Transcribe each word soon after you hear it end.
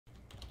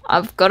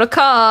I've got a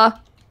car.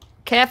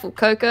 Careful,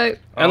 Coco.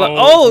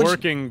 Ella, it's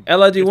working.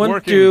 Ella, do you It's want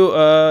working.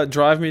 to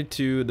drive me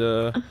to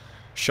the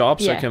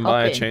shop so I Yeah, can hop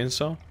buy a in.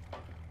 chainsaw?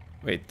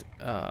 Wait,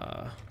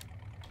 I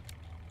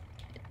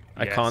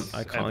Yes, can't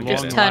at get long it.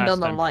 Just turned on last,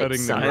 the I'm lights, cutting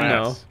the son. I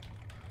know. grass.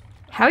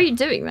 How are you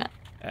doing that?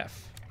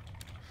 F.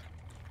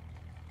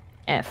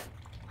 F.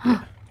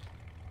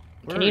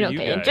 Where Can you are not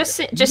get in? guys?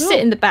 Just sit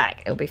No. in the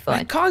back. It'll be I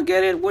fine. can't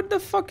get in. What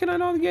the fuck can I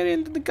not get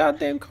into the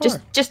goddamn car?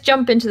 Just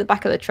jump into the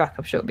back of the truck.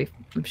 I'm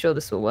sure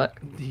this will work.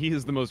 He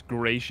is the most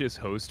gracious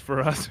host for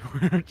us.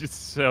 We're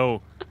just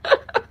so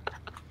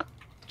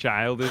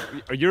childish.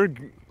 You're.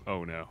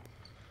 Oh no.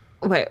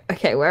 Wait.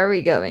 Okay. Where are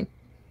we going?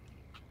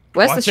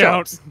 Where's Watch the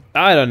out. shops?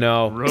 I don't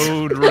know.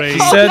 Road rage. He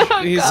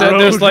said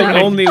there's Road like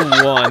rage. only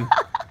one.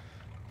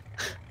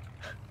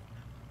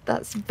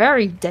 That's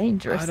very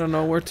dangerous. I don't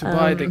know where to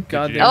buy the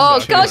goddamn. Oh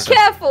Exactly. God! chainsaw.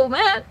 Careful,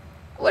 man.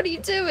 What are you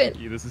doing?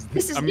 Yeah, this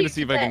This is. is I'm gonna neat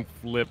see if I can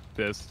flip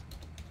this.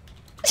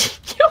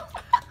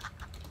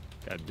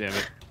 God damn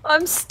it.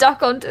 I'm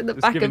stuck onto the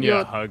Just back giving of you a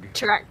your hug.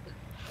 tractor.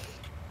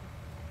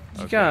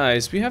 You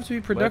guys, we have to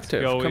be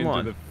productive. Let's go Come into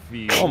on. the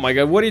field. Oh my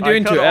god, what are you I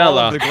doing cut to all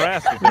Ella? of the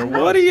grass that there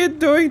What are was. you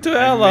doing to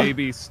I Ella? may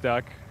be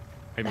stuck.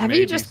 I Have may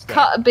you be just stuck.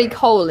 cut a big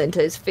hole into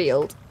his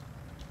field?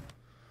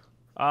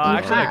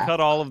 Actually, I have. cut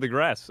all of the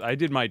grass. I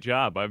did my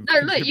job. I've No,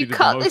 look, you contributed the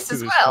cut most this to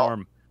as this well.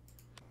 farm.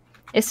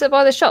 It's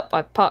by the shop.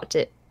 I parked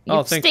it.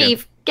 Oh, thank you.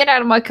 Steve, get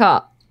out of my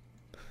car.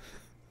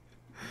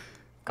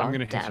 I'm God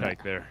gonna damn it.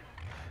 hitchhike there.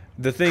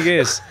 The thing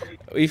is,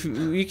 if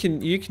we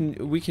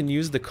can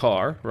use the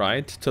car,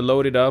 right, to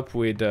load it up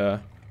with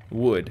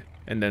wood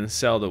and then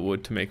sell the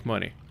wood to make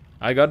money.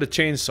 I got the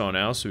chainsaw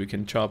now, so we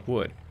can chop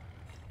wood.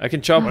 I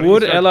can chop Why don't you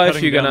wood, start Ella, if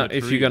cutting you're down gonna the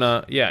if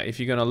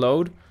you're gonna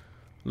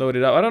load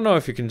it up. I don't know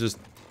if you can just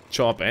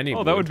chop any Oh,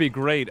 wood. that would be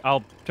great.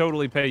 I'll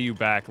totally pay you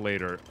back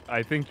later.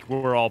 I think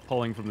we're all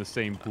pulling from the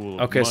same pool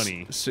of Okay,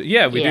 money. so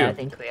yeah, we Yeah, I do.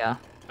 think we are.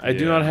 I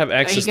do Yeah. not have Are you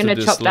access to gonna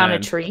this chop down a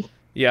land. tree?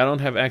 Yeah, I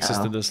don't have access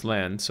to Oh. this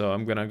land, so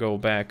I'm gonna go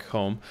back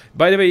home.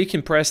 By the way, you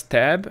can press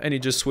tab and you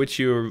just switch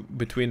your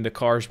between the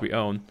cars we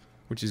own,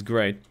 which is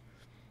great.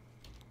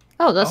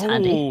 Oh, that's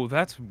handy. Oh,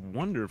 that's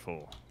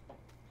wonderful.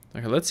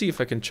 Okay, let's see if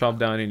I can chop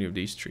down any of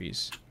these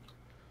trees.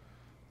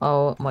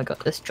 Oh my God,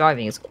 this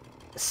driving is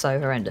so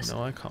horrendous.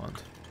 No, I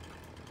can't.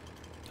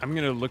 I'm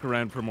gonna look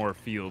around for more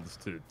fields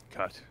to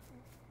cut.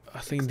 I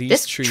think these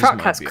This trees truck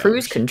might has be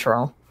cruise ours.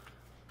 control.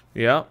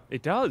 Yeah.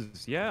 It does,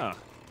 yeah.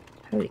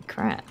 Holy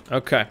crap.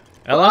 Okay.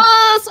 Ella,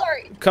 Oh,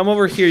 sorry. come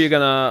over here. You're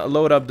gonna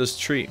load up this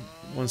tree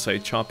once I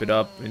chop it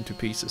up into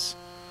pieces,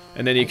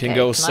 and then you can Okay,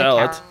 go sell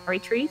I it. carry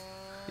trees?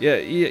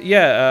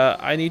 Yeah.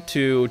 I need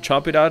to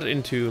chop it out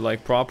into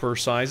like proper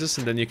sizes,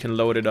 and then you can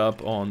load it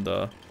up on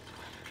the.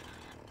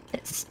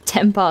 It's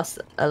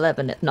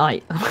 11 at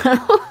night.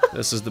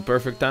 This is the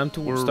perfect time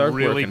to We're start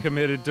really working.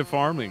 committed to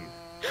farming.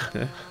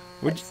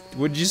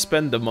 Would you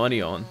spend the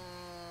money on?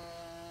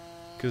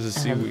 Because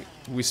see,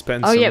 we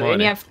spent Oh some yeah, money. we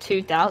only have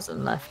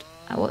 2,000 left.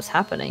 What's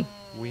happening?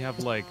 We have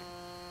like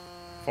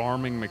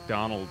farming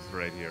McDonald's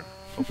right here,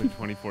 open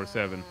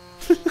 24/7.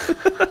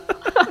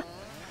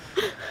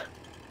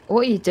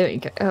 What are you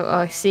doing? Oh,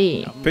 I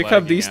see. I'm Pick up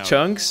lagging these out.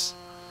 chunks.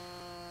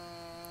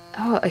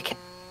 Oh, okay.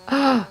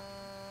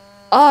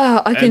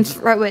 Oh, I can And-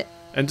 throw it.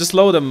 And just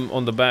load them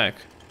on the back.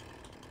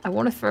 I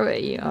want to throw it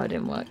at you. Oh, it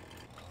didn't work.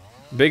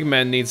 Big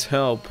man needs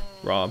help,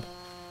 Rob.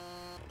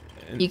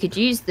 You could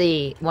use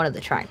one of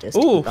the tractors. To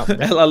Ooh, keep up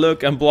with it. Ella,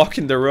 look, I'm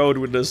blocking the road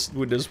with this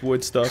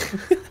wood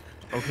stuff.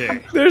 Okay.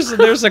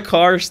 there's a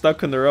car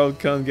stuck on the road.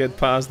 Can't get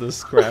past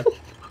this crap.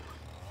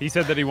 He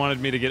said that he wanted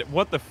me to get it.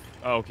 What the?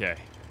 Okay.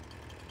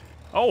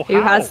 Oh,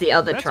 Who how? has the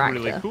other That's tractor?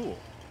 really cool.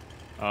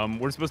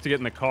 We're supposed to get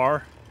in the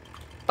car.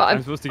 But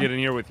I'm supposed to get in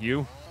here with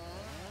you.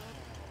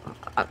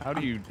 I- How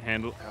do you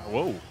handle?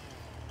 Whoa!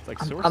 It's like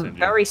source I'm engine.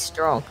 very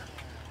strong.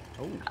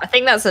 Oh. I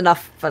think that's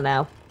enough for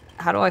now.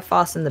 How do I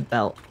fasten the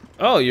belt?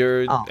 Oh,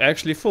 you're Oh.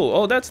 actually full.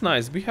 Oh, that's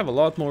nice. We have a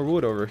lot more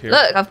wood over here.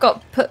 Look, I've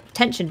got put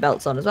tension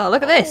belts on as well.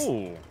 Look at this.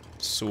 Oh.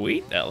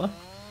 Sweet, Ella.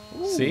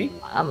 See?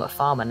 I'm a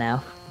farmer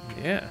now.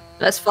 Yeah.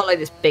 Let's follow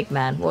this big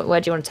man.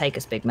 Where do you want to take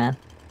us, big man?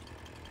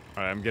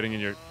 All right, I'm getting in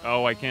your.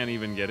 Oh, I can't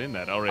even get in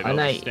that. All right, I I'll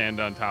know just you- stand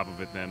on top of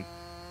it then.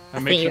 I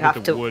And think make you sure that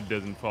have the to- wood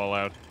doesn't fall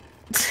out.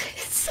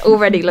 It's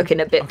already looking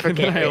a bit And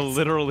then I'll precarious.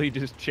 literally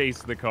just chase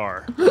the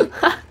car.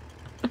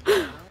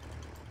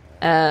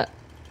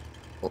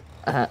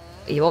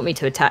 You want me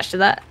to attach to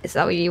that? Is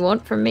that what you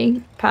want from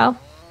me, pal?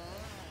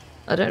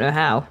 I don't know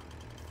how.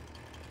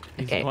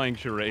 He's Okay. playing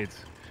charades.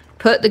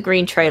 Put the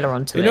green trailer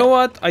onto You it. know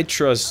what? I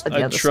trust On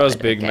the other side,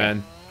 Big okay.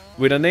 Man.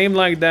 With a name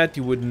like that,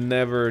 you would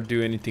never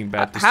do anything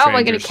bad to How am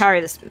I going to strangers.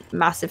 carry this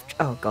massive...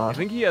 Oh, I God.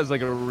 think he has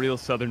like a real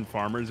southern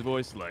farmer's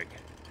voice, like,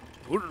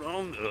 put it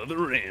on the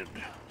other end.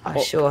 I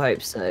sure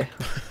hope so.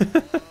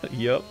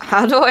 Yup.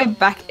 How do I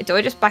back... Do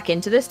I just back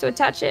into this to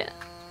attach it?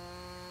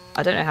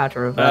 I don't know how to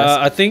reverse.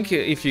 I think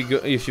if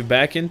you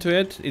back into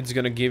it, it's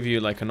gonna give you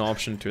like an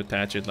option to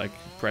attach it, like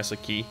press a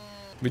key.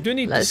 We do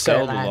need Let's to go,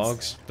 sell the lads.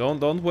 logs.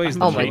 Don't waste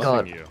I'm Oh the my chasing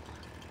logs. God. You.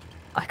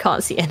 I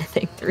can't see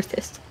anything through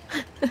this.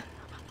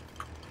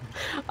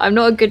 I'm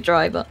not a good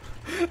driver.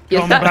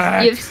 Come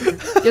back.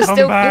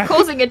 You're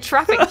causing a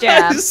traffic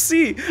jam.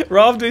 See,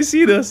 Rob, do you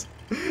see this?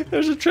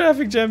 There's a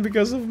traffic jam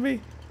because of me.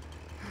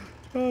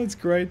 Oh, it's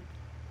great.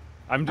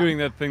 I'm doing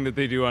that thing that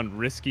they do on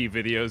risky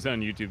videos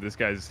on YouTube. This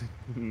guy's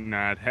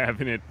not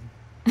having it.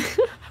 This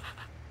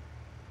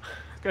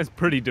guy's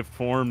pretty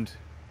deformed.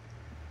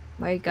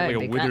 Where are you going, Like a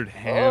big withered man?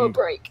 hand. Oh,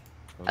 break.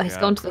 Oh, He's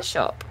God. gone to the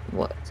shop.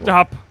 What?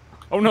 Stop!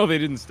 Oh no, they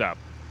didn't stop.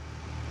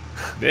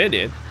 They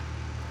did.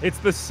 It's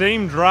the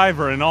same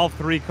driver in all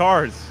 3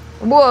 cars.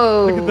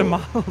 Whoa. Look at the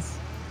models.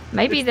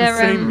 Maybe It's they're the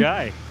same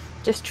guy.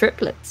 just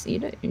triplets. You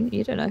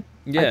don't know.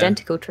 Yeah.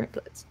 Identical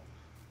triplets.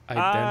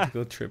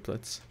 Identical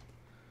triplets.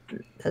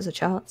 There's a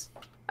chance.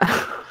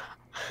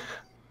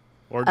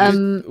 Or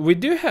just, We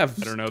do have.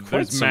 I don't know. quite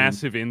There's some-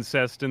 massive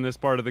incest in this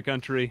part of the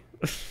country.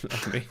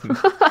 I mean,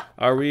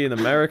 are we in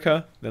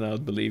America? Then I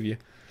would believe you.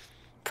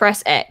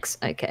 Press X.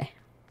 Okay.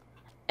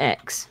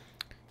 X.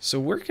 So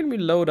where can we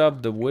load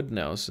up the wood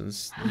now?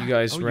 Since you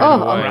guys ran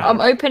Oh, away. I'm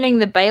opening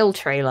the bale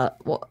trailer.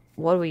 What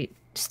do we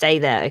stay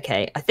there?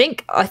 Okay. I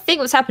think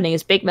what's happening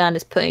is Big Man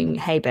is putting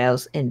hay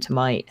bales into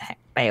my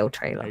bale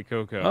trailer. Hey,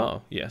 Coco.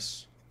 Oh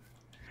yes.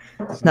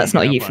 That's not a Sneaking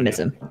up on you.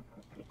 euphemism.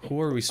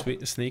 Who are we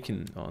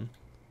sneaking on?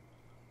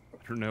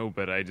 I don't know,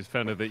 but I just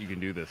found out that you can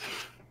do this.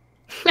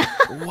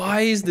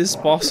 Why is this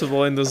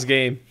possible in this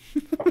game?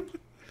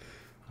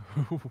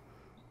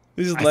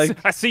 This is like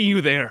I see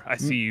you there. I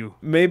see you.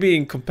 maybe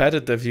in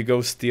competitive you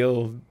go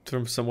steal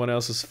from someone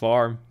else's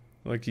farm.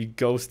 Like you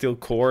go steal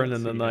corn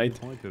in the See,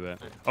 night. point to that.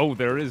 Oh,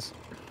 there is.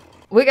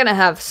 We're gonna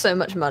have so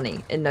much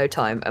money in no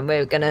time, and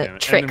we're gonna Yeah,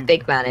 and trick then-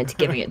 Big Man into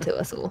giving it to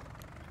us all.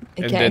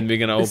 Okay? And then we're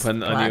gonna This is open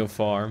the a plan. new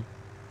farm.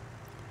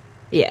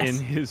 Yes.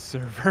 In his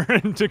server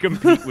and to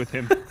compete with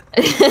him.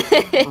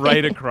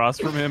 Right across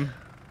from him.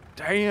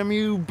 Damn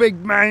you,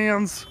 big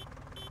mans!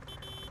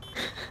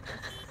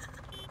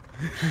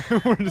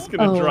 We're just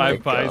gonna Oh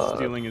drive my by God.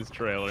 stealing his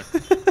trailer.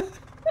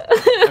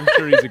 I'm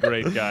sure he's a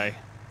great guy.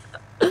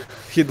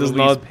 He does Release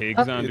not.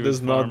 pigs He onto does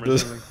his farm not. or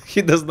something.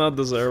 He does not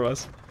deserve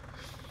us.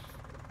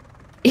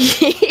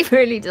 He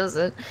really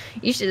doesn't.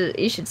 You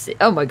should see.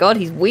 Oh my God,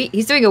 he's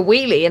doing a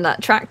wheelie in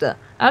that tractor.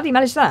 How did he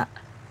manage that?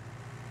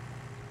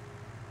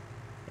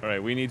 All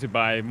right, we need to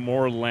buy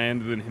more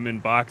land than him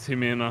and box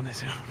him in on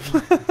his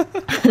own.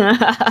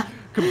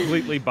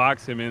 Completely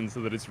box him in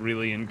so that it's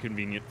really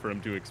inconvenient for him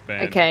to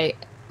expand. Okay,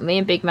 me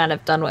and Big Man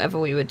have done whatever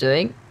we were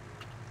doing.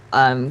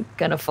 I'm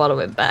gonna follow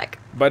him back.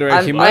 By the way,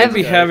 I'm- he might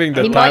be I'm- having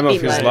the He time might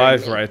of be his murdering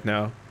life me. right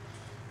now.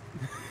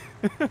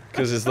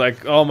 Because it's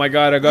like, oh my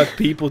god, I got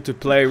people to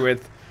play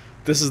with.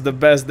 This is the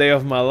best day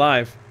of my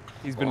life.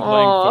 He's been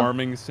playing Aw.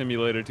 Farming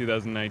Simulator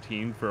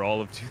 2019 for all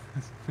of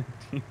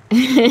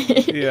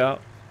 2019. Yeah.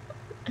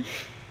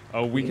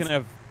 Oh, we can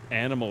have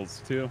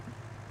animals too.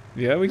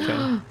 Yeah, we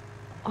can.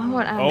 I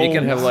want Oh, animals. You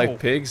can have wow. like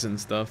pigs and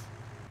stuff.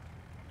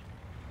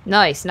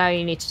 Nice. Now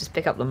you need to just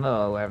pick up the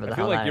mower wherever the I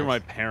feel hell like you're that my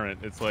is. parent.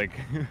 It's like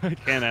I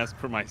can't ask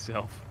for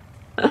myself.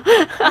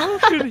 How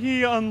should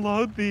he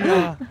unload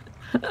the?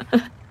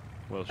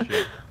 Well, shit.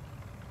 Okay,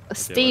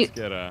 Steve,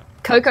 let's get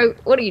Coco,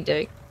 what are you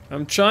doing?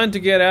 I'm trying to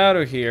get out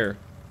of here.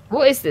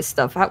 What is this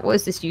stuff? What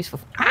is this useful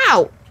for?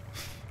 Ow!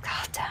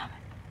 God damn it.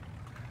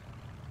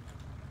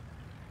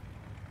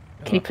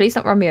 Can you please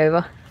not run me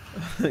over?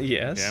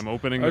 Yes. Yeah, I'm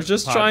opening. I was the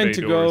just pod trying bay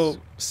to doors.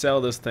 go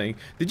sell this thing.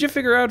 Did you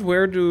figure out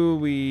where do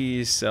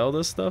we sell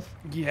this stuff?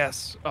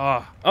 Yes.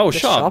 Ah, Oh, The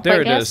shop. shop, There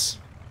I it guess? is.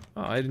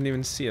 Oh, I didn't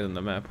even see it on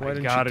the map. Why I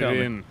didn't got you it tell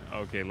me? in.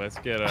 Okay, let's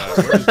get.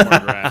 Where's more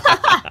grass?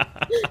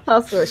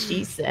 That's what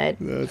she said.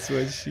 That's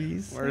what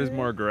she said. Where is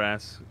more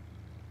grass?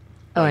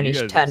 Oh, and you you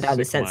should guys turn are down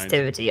the sick minds.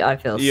 sensitivity. I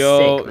feel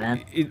Yo, sick,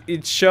 man.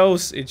 it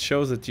shows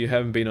that you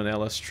haven't been on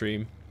Ella's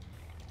stream.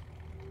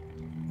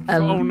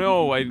 Oh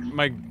no,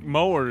 my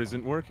mower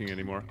isn't working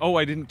anymore. Oh,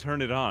 I didn't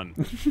turn it on.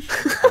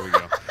 There we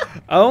go.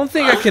 I don't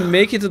think I can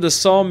make it to the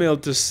sawmill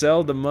to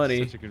sell the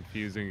money. Such a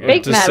confusing.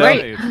 Big to man, sell,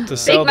 right? to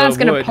sell Big Man's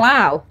the gonna wood.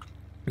 plow.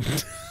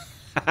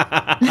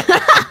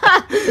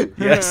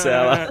 Yes,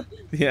 Ella.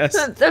 Yes.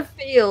 The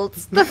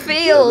fields. The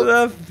fields.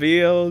 The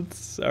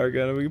fields are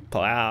gonna be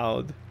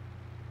plowed.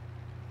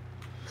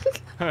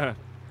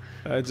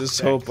 I just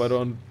hope I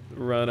don't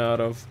run out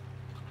of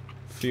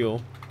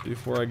fuel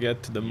before I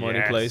get to the money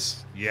Yes,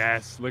 place.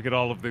 Yes, look at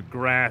all of the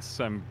grass.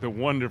 The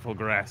wonderful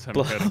grass I'm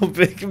Plow, cutting.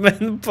 big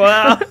man,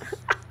 plow.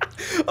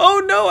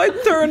 Oh no! I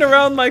turned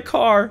around my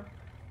car.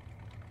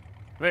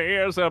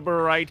 There's a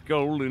bright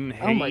golden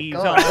haze Oh my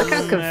God, on look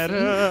how the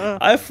meadow.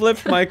 I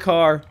flipped my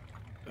car.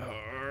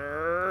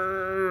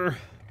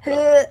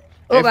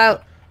 What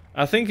about?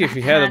 I think if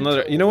we had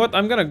another, you know what?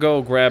 I'm gonna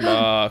go grab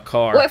a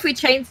car. What if we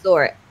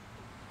chainsaw it?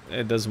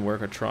 It doesn't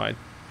work. I tried.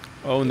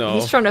 Oh no!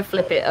 He's trying to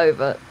flip it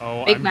over.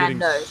 Oh, Big I'm man getting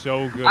knows.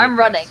 so good. I'm at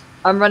running. this.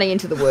 I'm running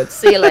into the woods.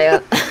 See you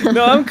later.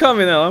 No, I'm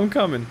coming, Ella. I'm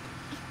coming.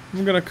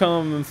 I'm gonna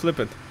come and flip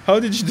it. How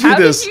did you do How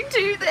this? did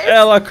you do this?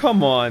 Ella,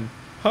 come on.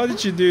 How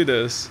did you do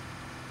this?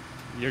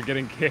 You're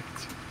getting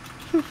kicked.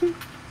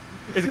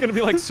 It's gonna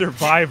be like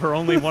Survivor.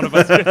 Only one of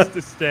us gets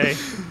to stay.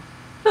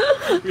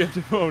 We have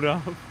to vote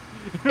off.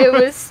 It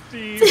was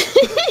Steve.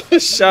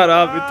 Shut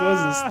up! It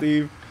wasn't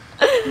Steve.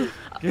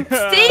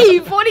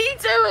 Steve. What are you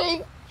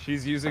doing?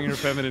 She's using her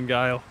feminine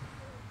guile.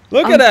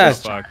 Look I'm at that!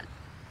 just- Fuck.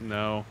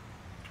 No.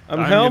 I'm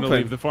gonna helping.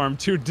 leave the farm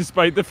too,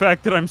 despite the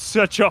fact that I'm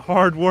such a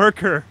hard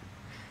worker.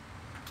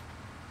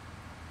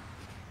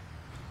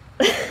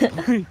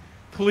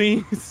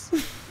 Please.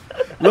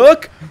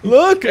 Look!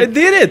 Look! I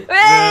did it!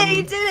 Hey,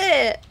 you did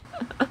it.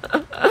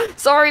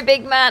 Sorry,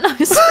 big man. I'm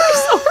so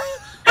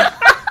sorry.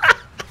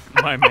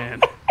 My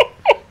man.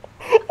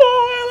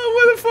 Oh, Ella,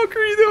 what the fuck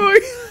are you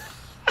doing?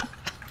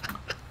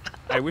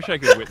 I wish I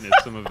could witness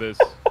some of this.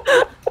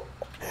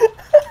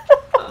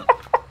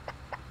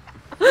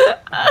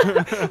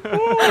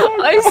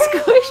 I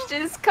squished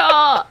his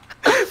car.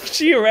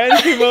 She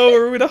ran him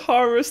over with a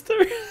harvester.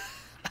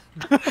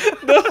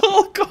 The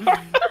whole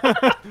car.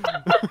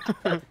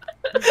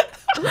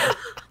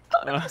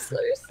 I'm so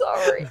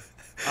sorry.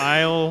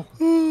 I'll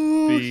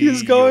Oh, be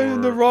he's going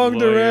in the your wrong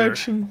lawyer.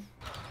 direction.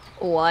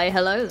 Why,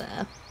 hello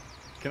there.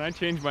 Can I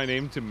change my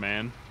name to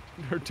man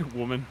or to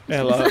woman?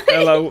 Ella,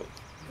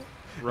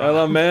 Rob.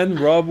 Ella man,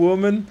 Rob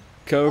woman,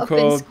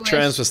 Coco squished.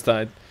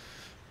 transvestite.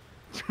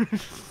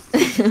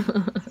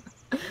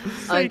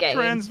 Say Okay.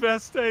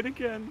 transvestite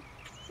again.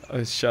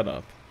 Oh, shut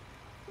up.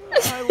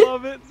 I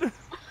love it.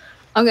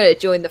 I'm gonna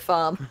join the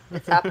farm.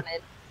 It's happening.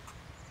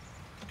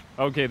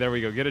 Okay, there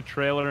we go. Get a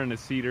trailer and a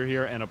seeder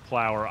here and a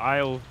plower.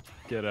 I'll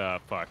get a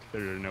fuck.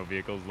 There are no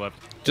vehicles left.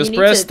 Just need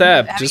press to-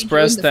 tab. have Just you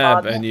press joined the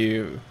tab farm and yet?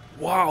 you...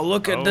 Wow,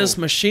 look at this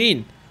Oh.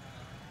 machine.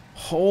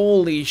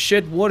 Holy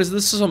shit, what is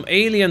this? This is some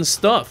alien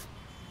stuff.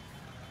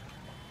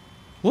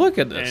 Look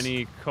at this.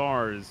 Any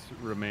cars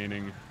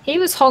remaining? He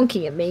was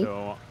honking at me.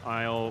 So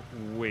I'll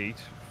wait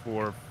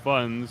for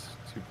funds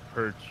to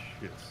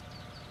purchase.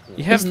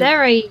 You have Is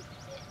there a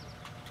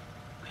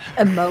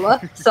mower?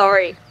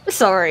 Sorry.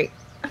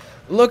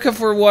 Look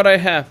for what I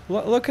have.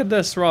 Look at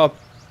this, Rob.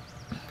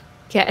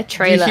 Get a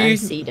trailer You- and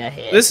seeder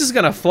here. This is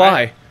gonna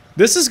fly.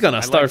 This is gonna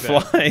like start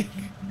that. flying.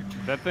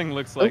 That thing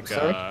looks like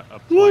sorry. a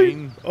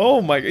plane.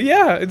 Oh my...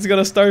 Yeah, it's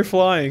gonna start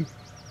flying.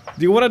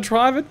 Do you want to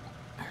drive it?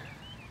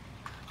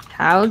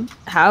 How?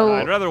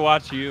 I'd rather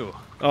watch you.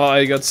 Oh,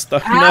 I got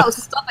stuck. How? No.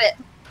 Stop it.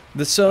 The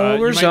You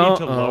silver's might on. need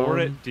to lower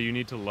it. Do you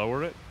need to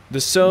lower it?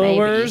 The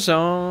silver's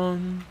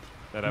on.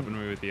 That happened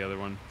to me with the other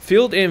one.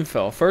 Field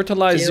info.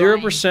 Fertilize Do I?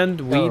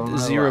 0%, weed Oh.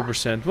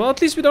 0%. Well,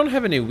 at least we don't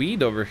have any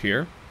weed over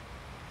here.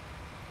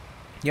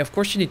 Yeah, of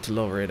course you need to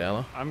lower it,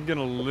 Ella. I'm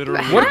gonna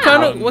literally.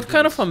 How? What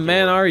kind of a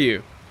man are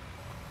you?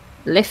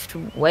 Lift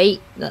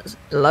weight. That's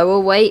lower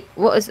weight.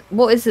 What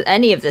is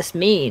any of this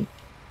mean?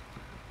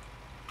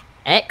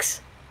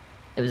 X?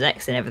 It was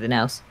X and everything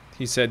else.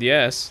 He said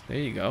yes. There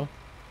you go.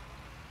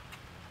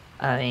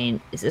 I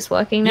mean, is this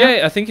working now?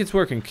 Yeah, I think it's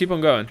working. Keep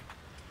on going.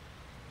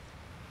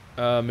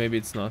 Maybe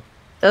it's not.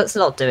 That's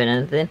not doing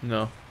anything.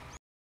 No.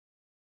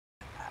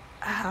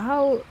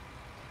 How?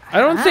 I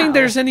don't think How?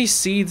 there's any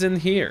seeds in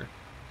here.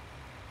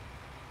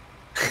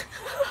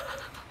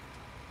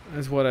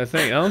 That's what I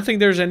think. I don't think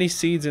there's any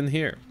seeds in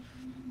here.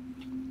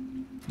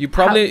 You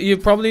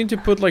probably need to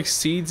put like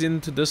seeds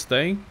into this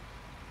thing.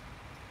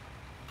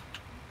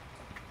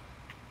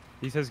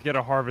 He says get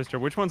a harvester.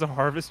 Which one's a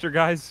harvester,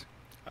 guys?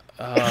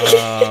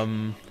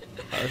 Isn't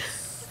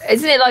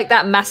it like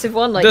that massive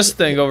one? Like This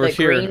thing over the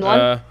here. green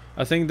one?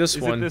 I think this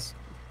Is one. it this?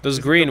 This is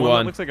it green the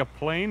one. That looks like a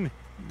plane.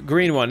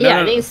 Green one. No, Yeah,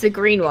 no, I think it's the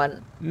green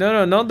one.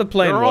 no, not the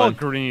plain They're all one.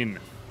 green.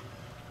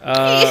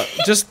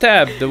 Just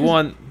tab the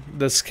one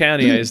the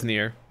Scania is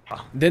near.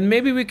 Then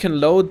maybe we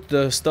can load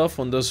the stuff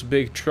on this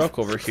big truck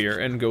over here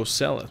and go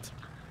sell it.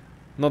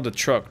 Not the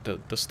truck,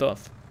 the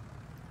stuff.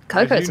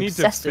 Coco's you need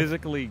to obsessed with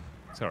physically.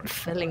 Sorry.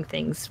 filling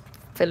things,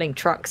 filling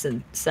trucks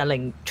and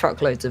selling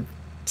truckloads of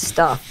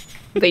stuff.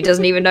 But he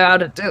doesn't even know how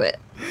to do it.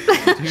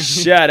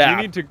 Shut Do up. you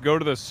need to go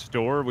to the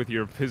store with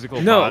your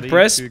physical No, body?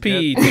 press to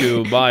P get-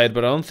 to buy it,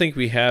 but I don't think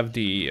we have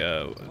the.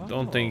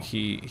 Don't think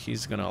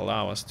he's gonna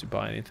allow us to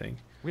buy anything.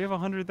 We have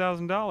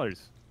 $100,000.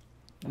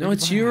 No,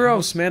 it's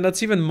euros, man.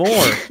 That's even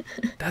more.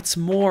 That's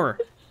more.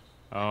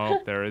 Oh,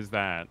 there is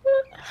that.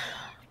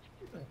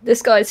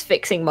 This guy's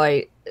fixing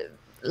my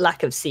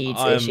lack of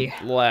seeds issue.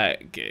 I'm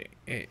lagging.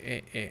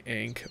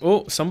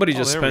 Oh, somebody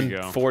just there we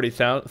spent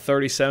go.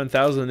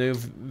 37,000 new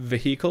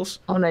vehicles.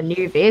 On a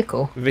new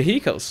vehicle.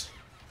 Vehicles.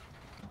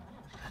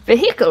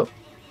 Vehicle.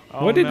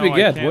 Oh, What did no, we I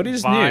get? can't What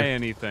is buy new?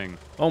 anything.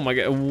 Oh my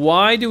god.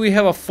 Why do we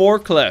have a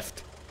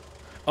forklift?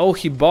 Oh,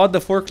 he bought the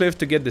forklift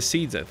to get the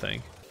seeds, I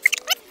think.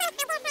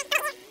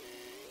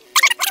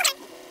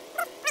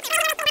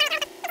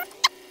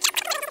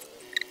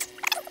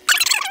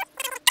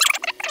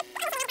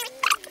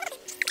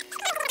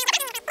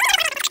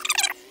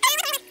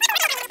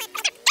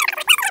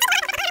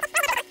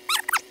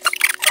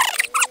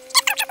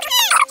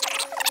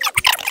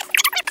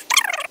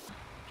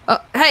 Oh,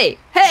 hey,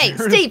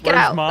 Steve, get Where's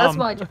out. Mom? That's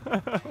my job.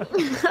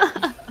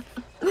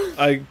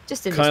 I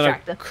Just a kind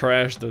distractor. of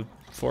crashed the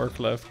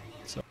forklift.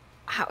 So.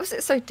 How is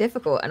it so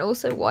difficult? And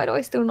also, why do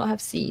I still not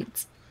have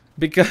seeds?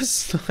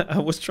 Because I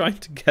was trying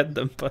to get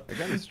them, but I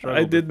kinda struggled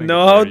I to didn't think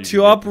know of how where you could to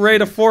get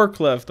operate a seeds.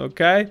 forklift,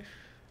 okay?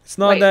 It's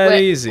not that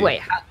easy.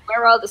 Wait,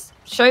 where are the?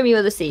 Show me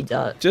where the seeds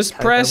are. Just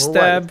press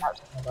tab.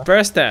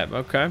 Press tab,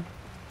 okay?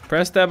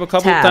 Press tab a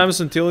couple of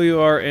times until you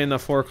are in a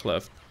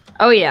forklift.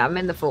 Oh yeah, I'm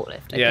in the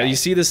forklift. Okay. Yeah, you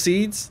see the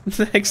seeds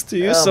next to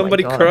you? Oh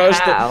Somebody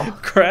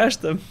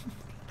crashed them.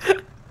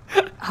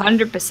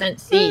 100%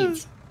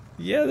 seeds.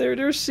 Yeah,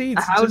 they're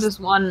seeds. How does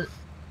one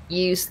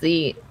use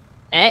the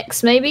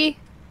X maybe?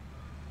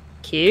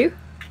 Q?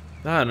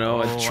 I don't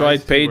know. I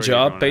tried page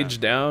up, page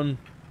down.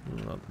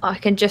 I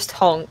can just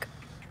honk.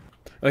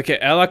 Okay,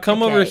 Ella,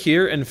 come over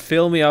here and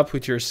fill me up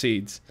with your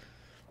seeds.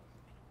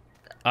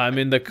 I'm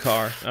in the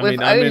car.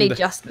 We've only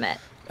just met.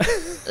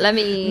 Let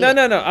me. No.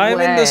 I'm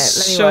in the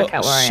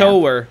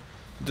sower.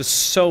 The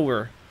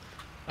sower.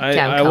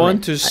 I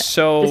want to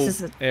sow everything.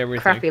 This is a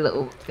crappy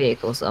little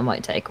vehicle, so I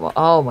might take one.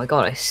 Oh my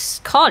god, I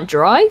can't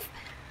drive.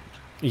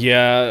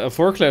 Yeah,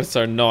 forklifts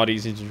are not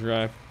easy to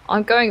drive.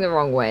 I'm going the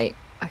wrong way.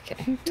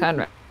 Okay,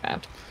 turn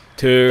around.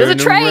 There's a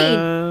train.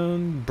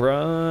 Around,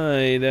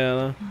 bright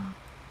Ella.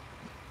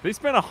 They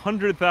spent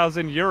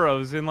 100,000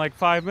 euros in like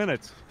 5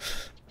 minutes.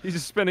 He's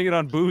just spending it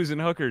on booze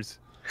and hookers.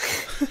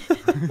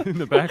 In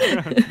the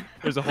background,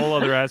 there's a whole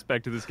other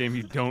aspect to this game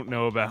you don't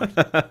know about.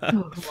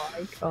 Oh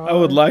my god. I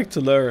would like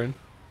to learn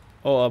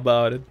all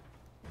about it.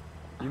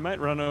 You might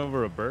run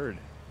over a bird.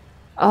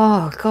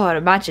 Oh god,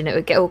 imagine it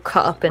would get all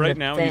cut up in right the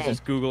now thing. He's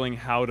just Googling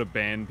how to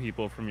ban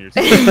people from your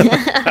site.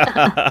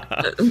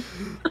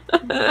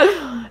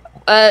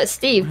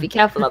 Steve, be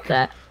careful up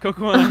there.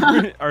 Coco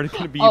are going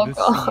to be the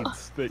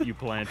seeds that you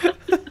plant.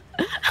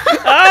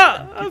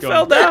 I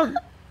fell down.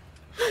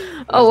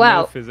 Oh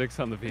wow. No physics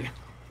on the vehicle.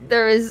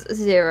 There is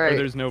 0. Or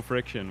there's no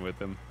friction with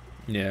them.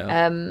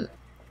 Yeah.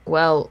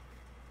 Well,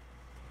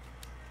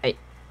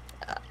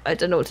 I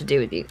don't know what to do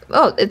with you.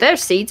 Oh, are there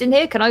seeds in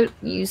here? Can I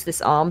use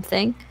this arm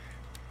thing?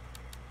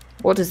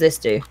 What does this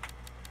do?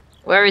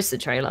 Where is the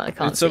trailer? I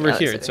can't see. Over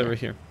here. It's over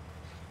here.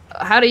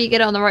 How do you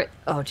get it on the right?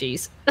 Oh,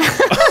 jeez.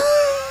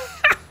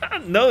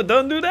 No,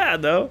 don't do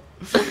that, though.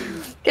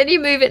 Can you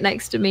move it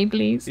next to me,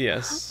 please?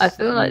 Yes. I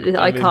feel like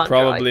I can't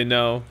probably drive.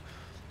 No.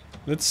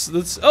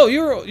 Let's. Oh,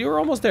 you're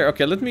almost there.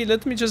 Okay, let me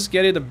just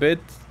get it a bit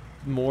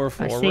more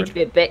forward. I just need to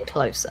be a bit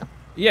closer.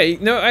 Yeah.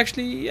 No,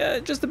 actually, yeah,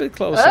 just a bit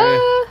closer.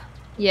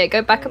 Yeah,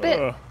 go back a bit.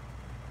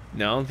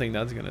 No, I don't think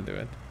that's gonna do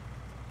it.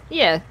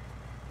 Yeah.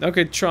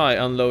 Okay, try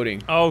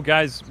unloading. Oh,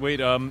 guys, wait.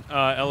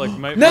 Alec,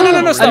 might.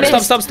 No! Stop!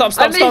 Stop!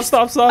 I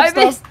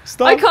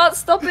can't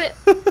stop it.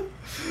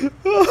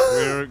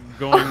 We're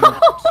going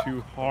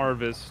to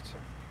harvest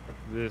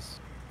this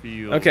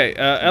field. Okay,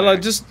 Ella,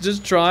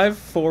 just drive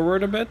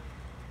forward a bit.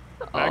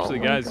 Actually,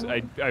 guys,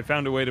 I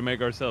found a way to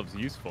make ourselves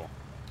useful.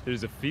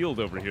 There's a field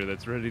over here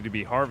that's ready to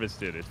be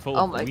harvested. It's full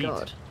of wheat. Oh my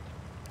god.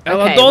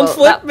 Ella, okay, don't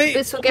flip me!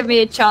 This will give me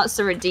a chance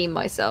to redeem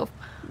myself.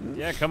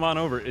 Yeah, come on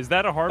over. Is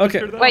that a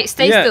harvester though? Wait,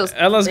 stay still.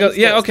 Ella's got.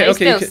 Yeah, okay.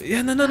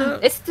 Yeah, no.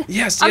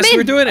 Yes,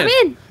 we're doing it.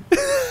 I'm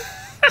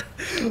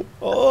in.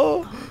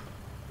 Oh.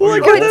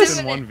 Look at this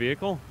in one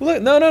vehicle.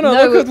 Look, no.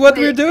 Look at what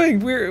we're doing.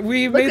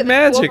 We made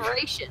magic.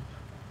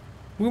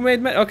 We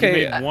made magic.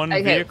 Okay. You made one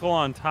vehicle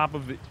on top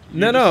of the.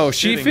 No.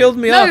 She filled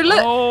me up. No, look.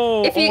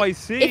 Oh, I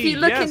see. If you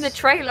look in the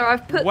trailer,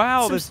 I've put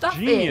some stuff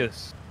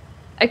genius.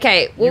 in.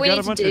 Okay, what we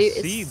need to do is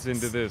seeds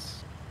into this.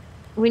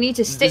 We need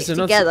to stick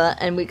together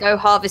and we go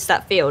harvest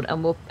that field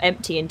and we'll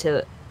empty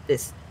into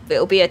this.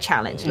 It'll be a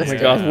challenge. Oh my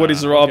god, what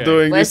is Rob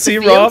doing? Where's Do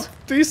you see Rob?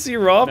 Do you see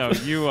Rob? No,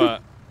 you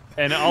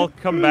and I'll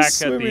come back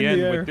at the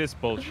end with this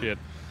bullshit.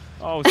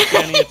 Oh,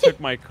 Scania took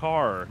my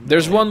car. No.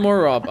 There's one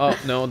more Rob. Oh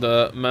no,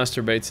 the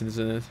masturbates in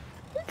it.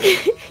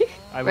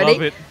 I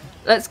love it.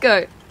 Let's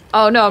go.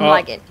 Oh no, I'm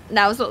lagging.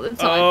 Now's not the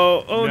time.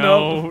 Oh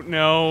no.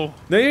 No,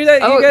 you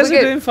guys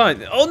are doing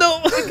fine. Oh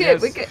no. We're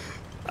good, we're good.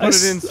 Put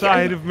it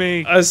inside of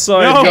me. I saw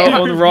it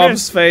go on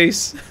Rob's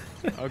face.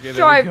 Okay,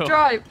 there we go.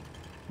 Drive.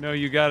 No,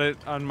 you got it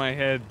on my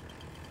head.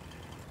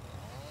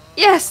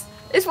 Yes,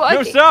 it's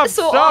working. No,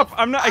 stop!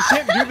 I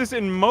can't do this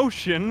in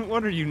motion.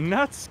 What are you,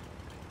 nuts?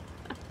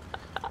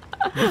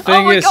 The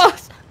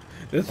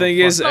thing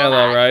is,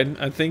 Ella, right?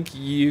 I think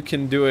you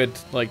can do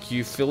it like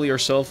you fill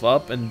yourself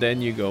up and then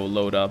you go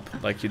load up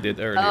like you did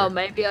earlier. Oh,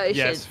 maybe I should.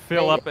 Yes,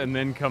 fill up and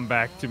then come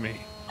back to me.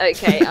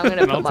 Okay, I'm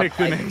gonna put I'll my take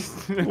the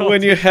next.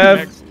 When you have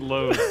next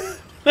load.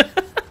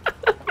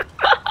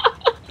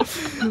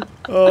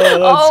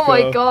 Oh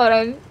my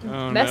god,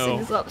 I'm messing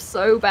this up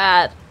so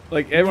bad.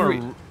 Like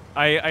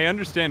I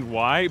understand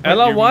why. But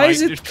Ella, why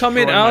is it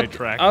coming out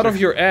of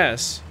your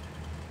ass?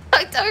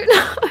 I don't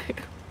know.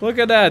 Look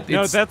at that.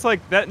 No, that's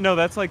like that. No,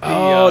 that's like the.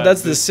 Oh,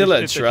 that's the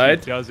silage,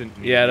 right? Doesn't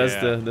need. Yeah, that's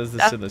the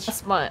silage.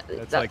 That's my.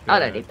 Like I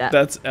don't need that.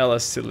 That's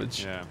Ella's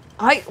silage. Yeah.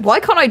 Why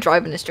can't I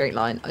drive in a straight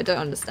line? I don't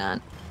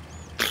understand.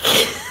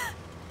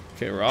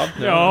 Okay, Rob.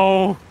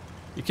 No.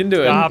 You can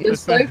do it. You're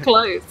so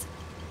close.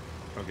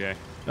 Okay.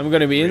 I'm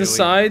gonna be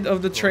inside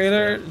of the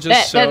trailer,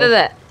 just so.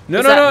 There. No.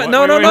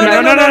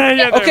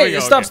 Okay,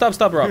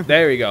 stop, Rob.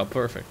 There we go.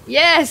 Perfect.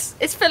 Yes,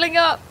 it's filling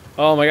up.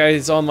 Oh my god,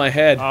 it's on my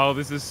head. Oh,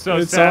 this is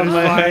so satisfying. On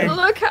my head.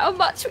 Look how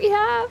much we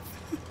have.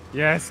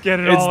 Yes,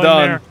 get it all in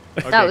there.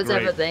 Okay, That was great.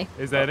 everything.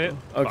 Is that it?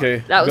 Okay.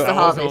 That was go, the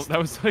harvest. That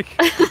was like.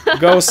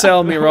 Go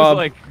sell me, that was Rob.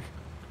 like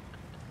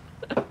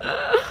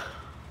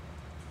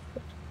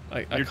I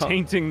you're can't.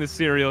 tainting the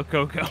cereal,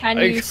 Coco. Can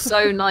you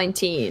sow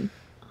 19?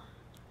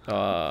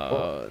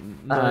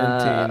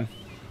 19.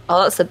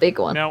 Oh, that's a big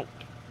one. Now,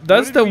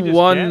 That's what the did we just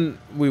one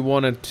we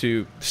wanted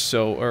to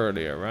sow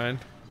earlier, right?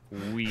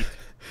 get? Wheat.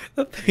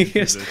 The thing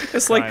is, the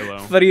it's like silo.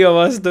 3 of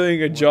us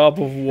doing a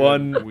job of should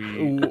one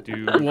we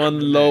do one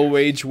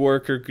low-wage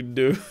worker could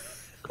do.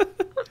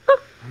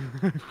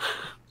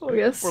 Oh,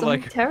 yes, We're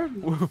like,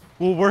 terrible.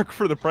 we'll work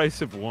for the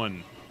price of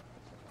one.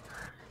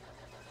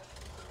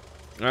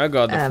 I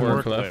got the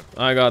Forklift. forklift.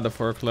 I got the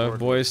forklift,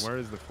 boys. Where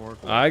is the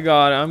forklift? I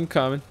got it. I'm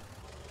coming.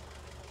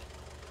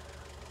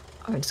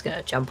 I'm just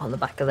gonna jump on the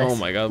back of this. Oh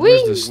my god, Whee!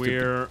 where's this stupid...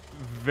 We're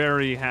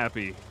very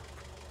happy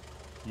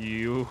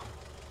you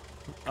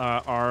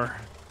are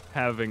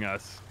having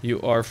us. You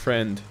are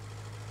friend.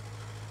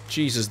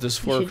 Jesus, this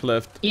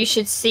forklift. You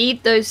should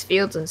seed those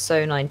fields and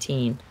sow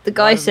 19. The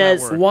guy doesn't that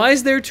says, work? Why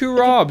is there 2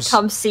 Robs?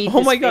 come seed Oh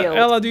this my god, field.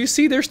 Ella, do you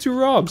see there's 2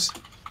 Robs?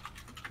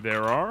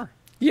 There are?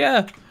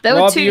 Yeah. There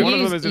were Rob, 2 you- One of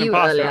them is an you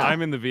imposter. earlier.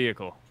 I'm in the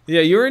vehicle.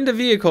 Yeah, you're in the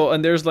vehicle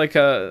and there's like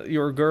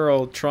your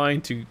girl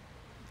trying to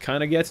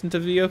kind of get into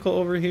the vehicle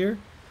over here.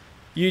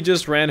 You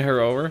just ran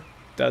her over.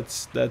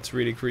 That's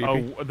really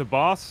creepy. Oh, the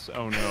boss?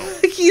 Oh no.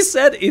 He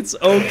said it's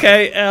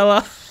okay,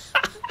 Ella.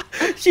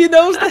 She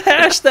knows the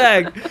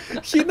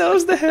hashtag. She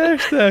knows the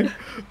hashtag.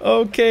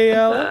 Okay,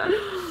 Ella.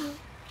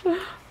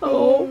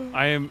 Oh.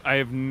 I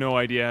have no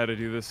idea how to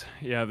do this.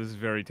 Yeah, this is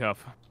very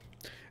tough.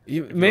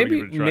 You, don't maybe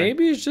give it a try.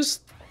 maybe it's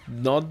just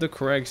not the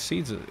correct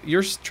seeds.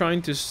 You're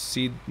trying to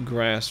seed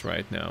grass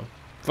right now.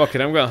 Fuck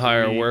it, I'm gonna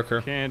hire a We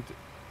worker. Can't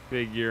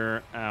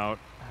figure out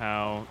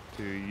how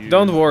to use.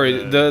 Don't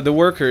worry, the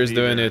worker is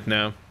doing seeder. it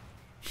now.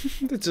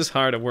 It's just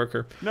hired a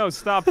worker. No,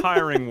 stop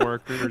hiring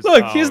workers.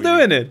 Look, Oh, he's you-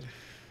 doing it.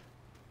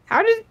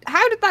 How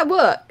did that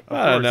work? Of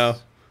I don't know.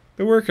 course.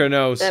 The worker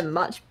knows. They're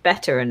much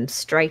better and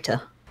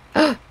straighter.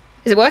 Is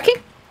it working?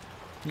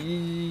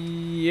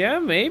 Yeah,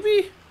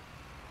 maybe.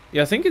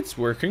 Yeah, I think it's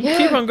working. Yeah.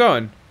 Keep on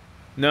going.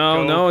 No,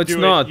 Go no, it's do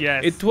it. not.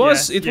 Yes, it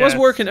was yes, it was yes.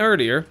 working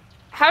earlier.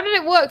 How did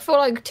it work for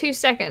like 2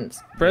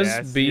 seconds? Press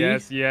Yes, B.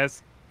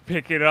 Yes.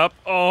 Pick it up.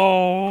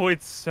 Oh,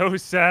 it's so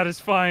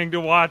satisfying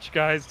to watch,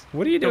 guys.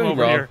 What are you Come doing,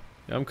 over Rob? here.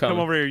 I'm coming. Come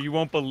over here. You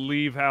won't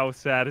believe how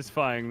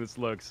satisfying this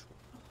looks.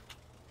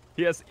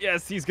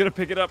 Yes, he's gonna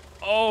pick it up.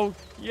 Oh,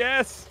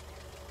 yes.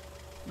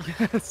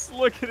 Yes,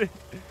 look at it.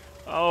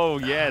 Oh,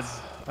 yes.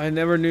 I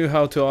never knew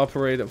how to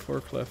operate a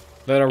forklift.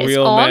 Let a It's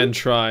real on. man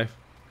try.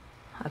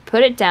 I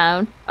put it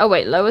down. Oh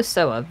wait, lower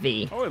sower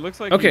V. Oh, it looks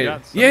like Okay. you Yeah,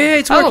 got some.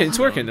 it's Oh. working. It's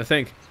working, I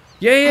think.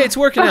 Yeah, it's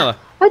working, Ella.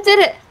 I did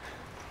it.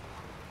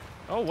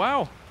 Oh,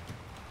 wow.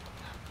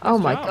 Oh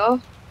Nice my job.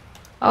 god.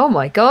 Oh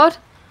my god.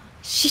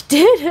 She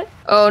did it.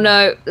 Oh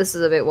no, this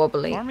is a bit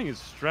wobbly. Farming is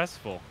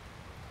stressful.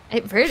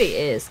 It really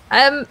is.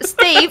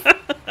 Steve.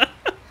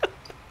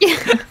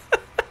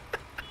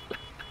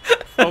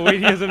 Oh, wait,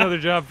 he has another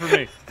job for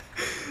me.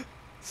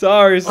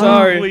 Sorry.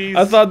 please.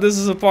 I thought this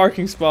was a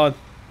parking spot.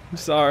 I'm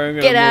sorry, I'm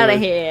gonna Get out move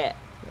of it. here.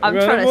 I'm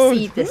gonna trying to move.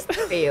 seed this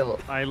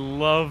field. I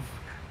love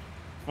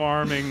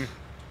farming.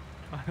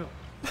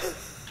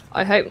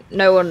 I hope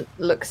no one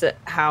looks at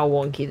how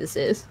wonky this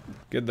is.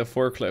 Get the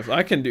forklift.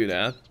 I can do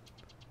that.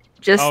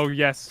 Just Oh,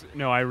 yes.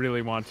 No, I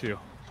really want to.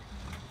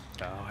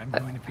 Oh, I'm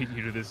going to beat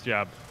you to this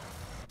job.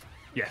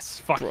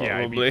 Yes. Fuck yeah, I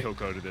Probably. beat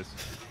Coco to this.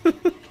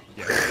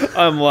 Yes.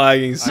 I'm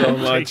lagging so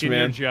I'm much, taking your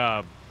man.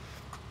 job.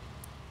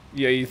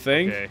 Yeah, you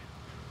think? Okay.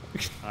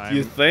 You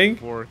I'm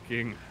think?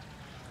 working.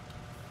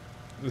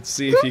 Let's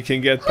see if you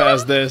can get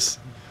past this.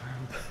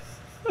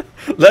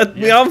 Let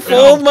me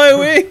unfold my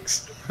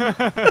wings.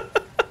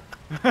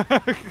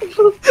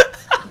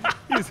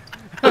 He's,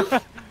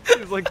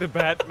 he's like the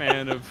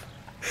Batman of.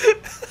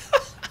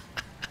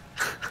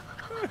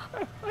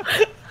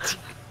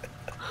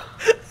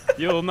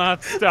 You'll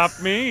not stop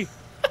me.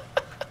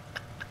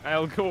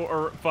 I'll go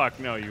or fuck.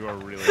 No, you are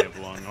really have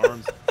long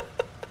arms.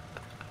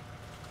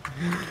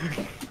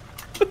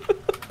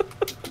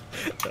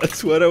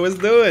 That's what I was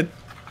doing.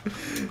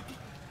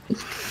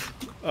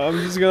 I'm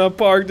just gonna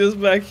park this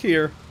back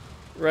here.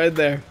 Right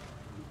there.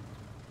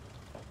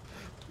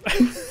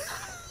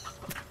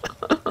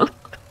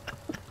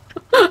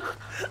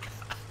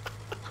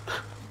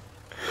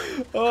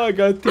 Oh, I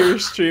got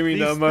tears streaming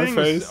These down my things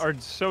face. are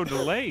so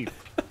delayed.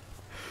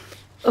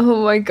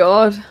 oh my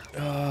god.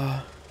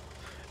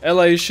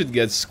 Ella, you should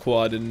get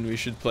squad and we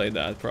should play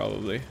that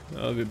probably.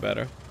 That'll be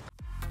better.